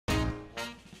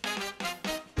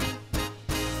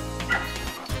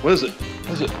What is it?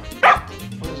 What is it?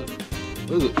 What is it?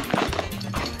 What is it?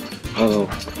 Uh-oh.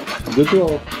 Good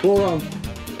throw. Throw around.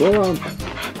 Throw around.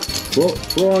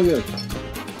 Throw on again.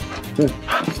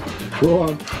 Throw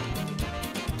on.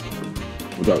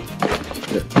 What about?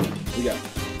 Here. What you got?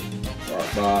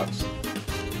 Alright, box.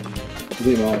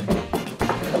 Leave him out.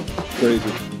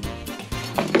 Crazy.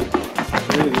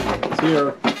 It's here.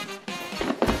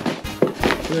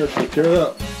 It's here. Tear it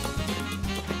up.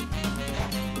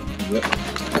 Yep.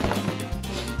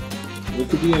 What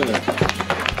could be in there?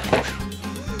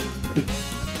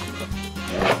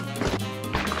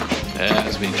 Yeah,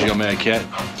 it's me, Geomad Cat,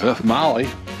 with Molly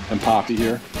and Poppy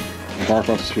here. And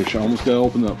Barfox here. She almost got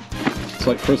opened up. It's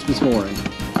like Christmas morning.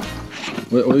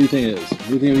 What do you think it is? What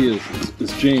do you think it is?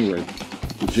 It's January.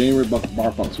 It's January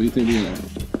Barfox. What do you think is in there?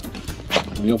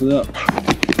 Let me open it up.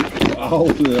 I'll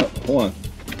open it up. Hold on.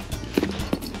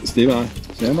 Stay by.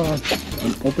 Stand by.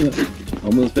 Open it.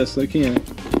 Open it as best as I can.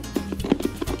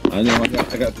 I know I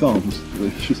got thumbs.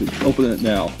 She said, open it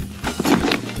now.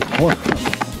 Hold on.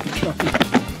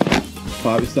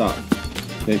 Poppy, stop.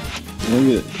 Okay, let me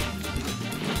get it.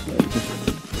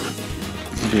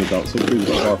 Okay, about so crazy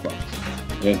about Barfox.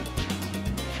 Okay.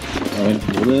 Alright,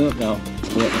 open it up now.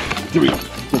 Here we go.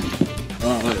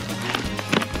 Alright,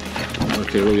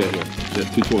 okay, what do we got here? We got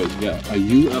two toys. We got a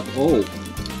UFO,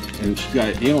 and she's got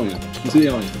an alien. Let's see the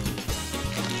alien.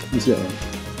 Let's see that one.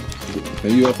 A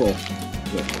UFO.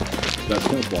 Good. That's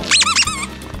camouflage.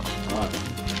 Alright.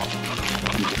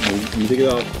 When you take it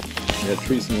out, you got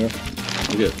trees in there.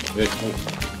 Look at it.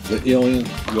 The alien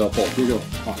UFO. Here you go.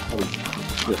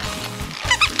 Good.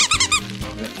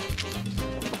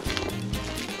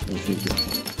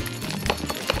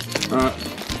 Alright.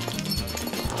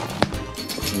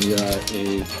 We got a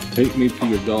take me to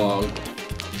your dog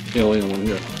alien one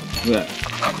here. Look at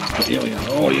that. The alien.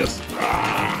 Oh yes.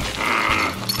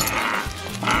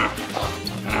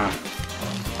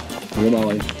 Look at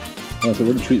Molly. Oh, so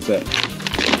where the treats at?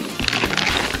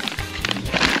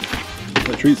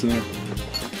 Got treats in there.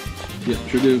 Yep,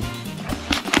 sure do.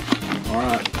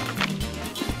 Alright.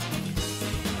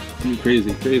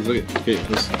 Crazy, crazy. Look at, okay,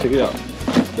 let's check it out.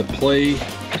 The play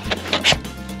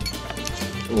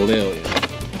little alien.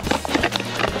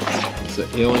 It's an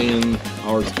alien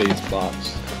outer space box.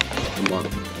 A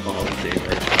month. Oh,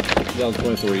 January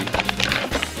 2023.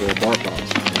 For Barfox.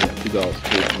 Yeah, $2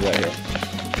 for that here.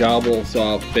 Gobble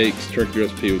soft bakes turkey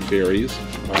recipe with berries.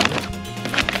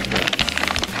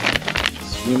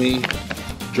 Swimmy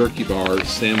jerky bars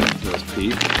salmon recipe.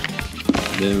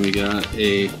 Then we got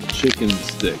a chicken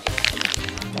stick.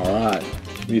 Alright,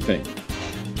 what do you think?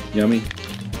 Yummy?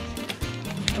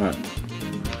 Alright.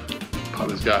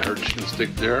 Poppy's got her chicken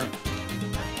stick there.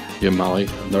 Yeah, Molly,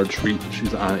 another treat.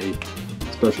 She's on a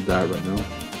special diet right now.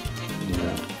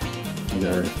 Yeah, we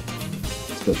got her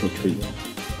special treat.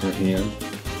 Her hand.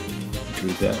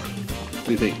 Treat that. What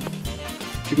do you think?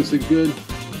 Chicken stick good?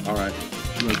 Alright,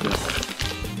 she like that.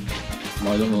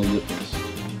 Well, I don't know the difference.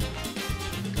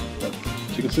 But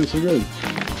chicken sticks are good.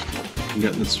 We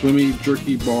got the swimmy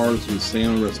jerky bars with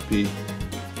salmon recipe,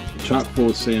 chock full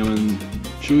of salmon,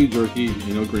 chewy jerky,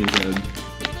 you know, green head.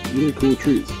 These are cool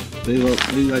treats. They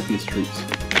like these treats.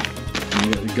 And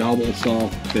we got the gobble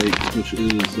soft bake, which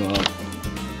is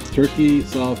turkey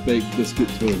soft baked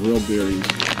biscuits with real berries.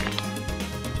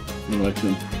 I like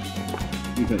them.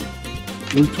 What do you think?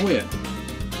 Where's the toy at?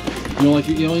 You don't like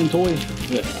the alien toy?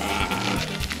 Yeah.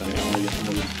 I want to get some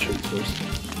of these treats first.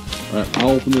 Alright,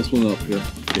 I'll open this one up here.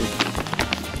 Okay.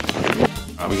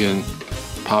 I'm getting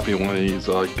Poppy one of these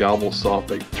gobble soft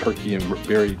baked turkey and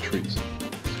berry treats.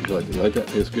 You like that?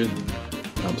 Tastes good?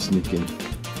 I'm sneaking a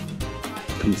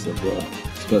piece of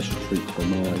special treat for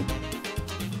Molly.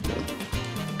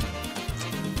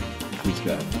 She's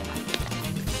got.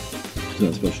 She's on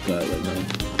a special diet right now.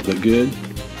 Is that good?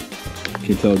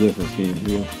 Can't tell the difference, can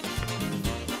you?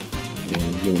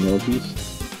 And give another piece.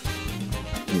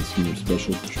 And some more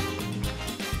special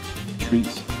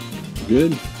treats.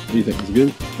 Good? What do you think? Is it good?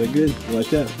 Is that good? You like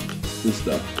that? Good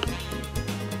stuff.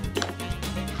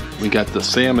 We got the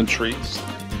salmon treats.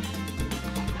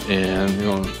 And you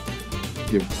know,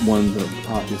 give one to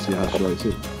Poppy, see how she likes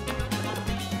it.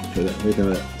 Try that. What do you think of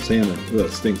that? Salmon. Ooh,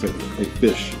 that stinks like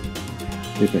fish.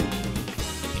 What do you think?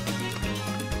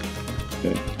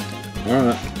 Okay.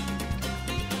 Alright.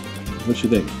 What you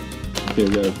think? Okay, we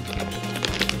got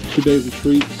 2 days of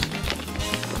treats.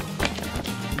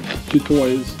 2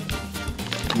 toys.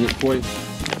 One toy.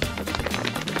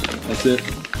 That's it.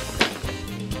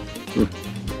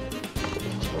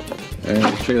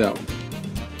 And check it out.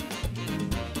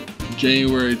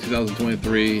 January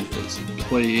 2023. It's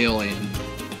Play Alien.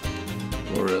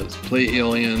 Or it's Play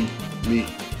Alien meet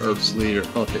Earth Sleed or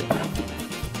okay.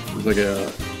 It's like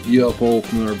a UFO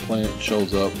from another planet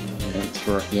shows up, and it's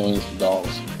for aliens and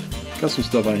dogs. Got some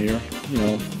stuff on here, you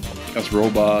know. Got some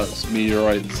robots,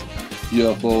 meteorites,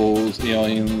 UFOs,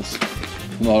 aliens,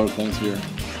 and a lot of things here.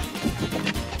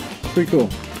 Pretty cool.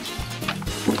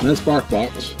 And that's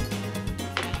BarkBox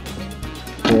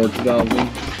for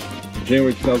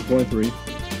January 2023.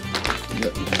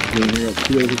 Here got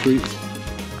 2 days of treats.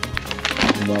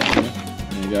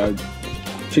 And you got a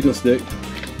chicken stick.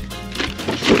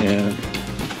 And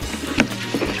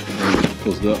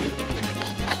close it up.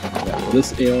 Got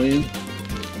this alien.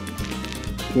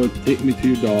 Going to take me to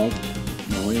your dog.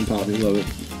 Molly and Poppy love it.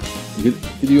 Get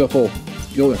the UFO.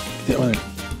 Go there. Get that one.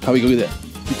 Poppy, go get that.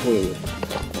 Get the toy over there.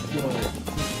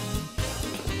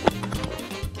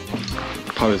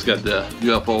 Poppy's got the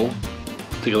UFO.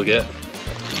 Take a look at it.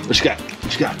 What you got?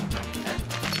 What you got?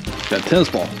 Got a tennis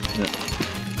ball. Yeah.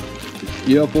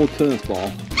 UFO tennis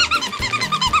ball.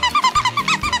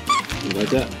 You like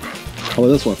that? How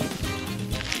about this one?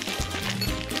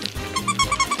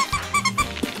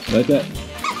 Like that?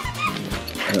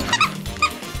 Yeah.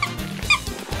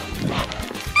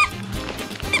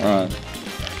 Alright.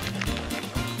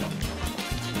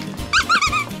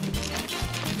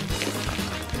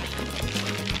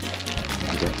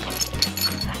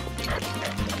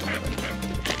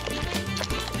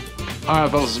 Alright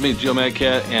folks, this is me,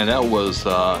 GeoMadCat, and that was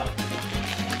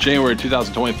January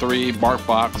 2023.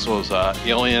 BarkBox was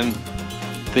alien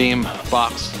theme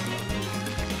box.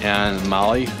 And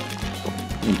Molly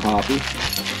and Poppy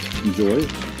enjoy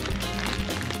it.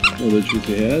 A little bit shoot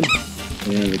ahead.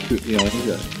 And the cute alien, look at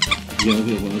that. Again, look at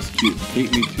this one, that's cute.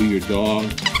 Take me to your dog.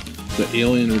 The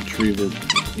alien retriever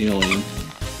alien.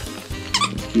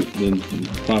 That's cute. Then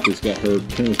Poppy's got her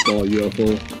tennis ball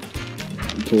UFO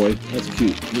toy. That's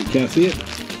cute. Can I see it?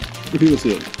 Let people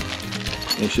see it.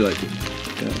 And she liked it.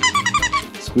 Yeah.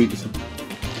 Squeaks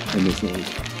and this noise.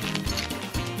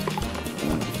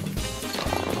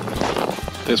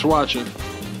 Thanks for watching.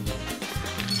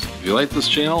 If you like this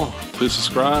channel, please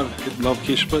subscribe, hit the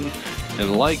notification button,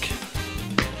 and like.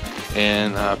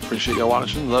 And I appreciate y'all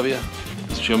watching. Love you.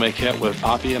 This is GeoMadCat with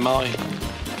Poppy and Molly.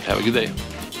 Have a good day.